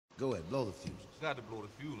Go ahead, blow the fuse. Got to blow the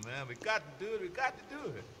fuse, man. We got to do it. We got to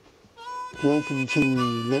do it. Welcome to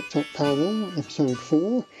Laptop Powerwall, episode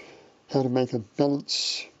 4, how to make a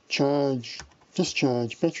balance, charge,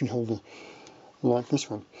 discharge battery holder like this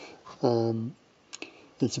one.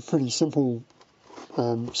 It's a pretty simple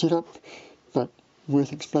setup, but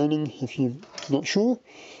worth explaining if you're not sure.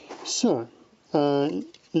 So,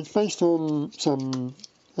 it's based on some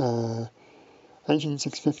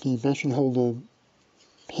 18650 battery holder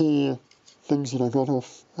pair things that I got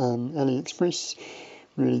off AliExpress,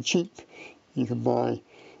 really cheap. You can buy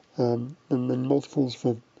them in multiples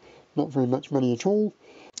for not very much money at all.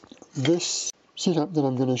 This setup that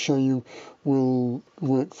I'm going to show you will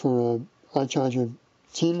work for an iCharger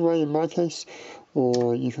 10-way in my case,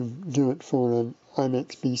 or you can do it for an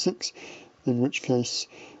iMac B6, in which case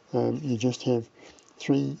you just have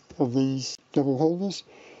 3 of these double holders.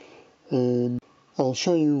 And I'll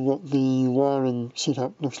show you what the wiring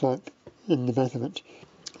setup looks like in the back of it.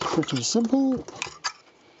 Pretty simple.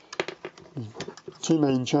 2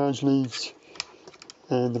 main charge leads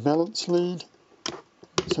and the balance lead.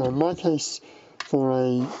 So in my case, for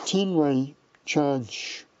a 10-way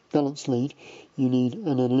charge balance lead, you need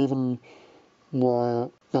an 11-wire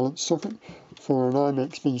balance socket. For an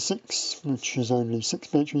iMac B6, which is only 6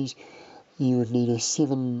 batteries, you would need a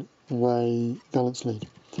 7-way balance lead.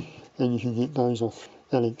 And you can get those off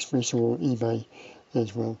AliExpress or eBay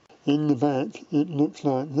as well. In the back, it looks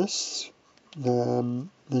like this.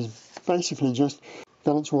 There's basically just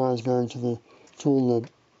balance wires going to all the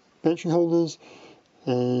battery holders,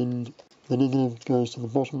 and the negative goes to the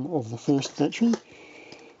bottom of the first battery,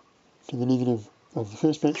 to the negative of the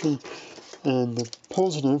first battery, and the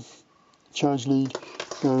positive charge lead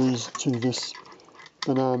goes to this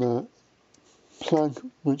banana plug,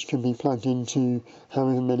 which can be plugged into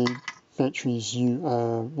however many batteries you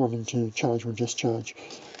are wanting to charge or discharge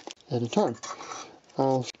at a time.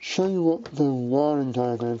 I'll show you what the wiring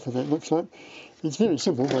diagram for that looks like. It's very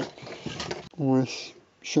simple, but worth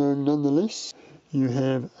showing nonetheless. You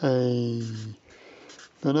have a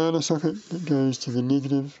banana socket that goes to the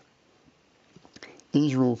negative.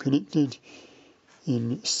 These are all connected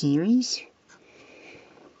in series.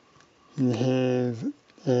 You have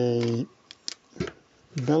a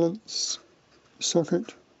balance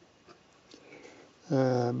socket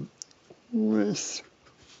with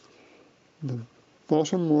the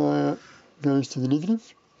bottom wire goes to the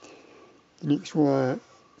negative, the next wire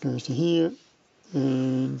goes to here,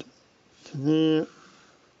 and to there,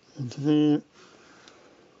 and to there,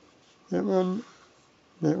 that one,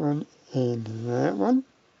 and that one.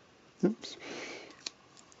 Oops.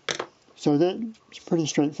 So that's pretty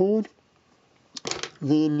straightforward.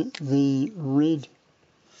 Then the red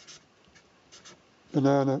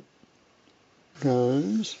banana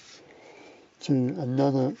goes to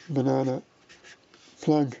another banana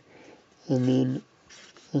plug, and then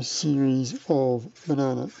a series of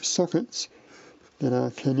banana sockets that are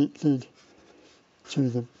connected to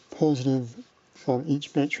the positive of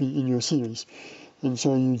each battery in your series. And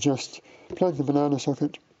so you just plug the banana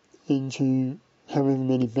socket into however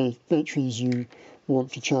many batteries you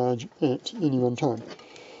want to charge at any one time.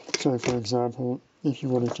 So for example, if you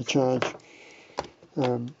wanted to charge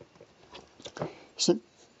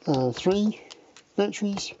 3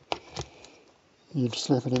 batteries, you'd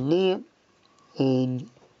slap it in there and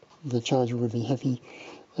the charger would be happy,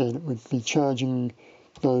 and it would be charging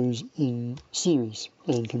those in series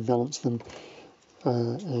and can balance them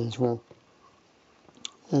as well.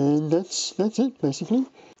 And that's it basically.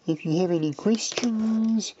 If you have any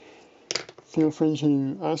questions, feel free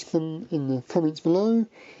to ask them in the comments below,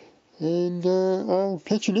 and I'll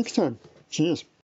catch you next time. Cheers.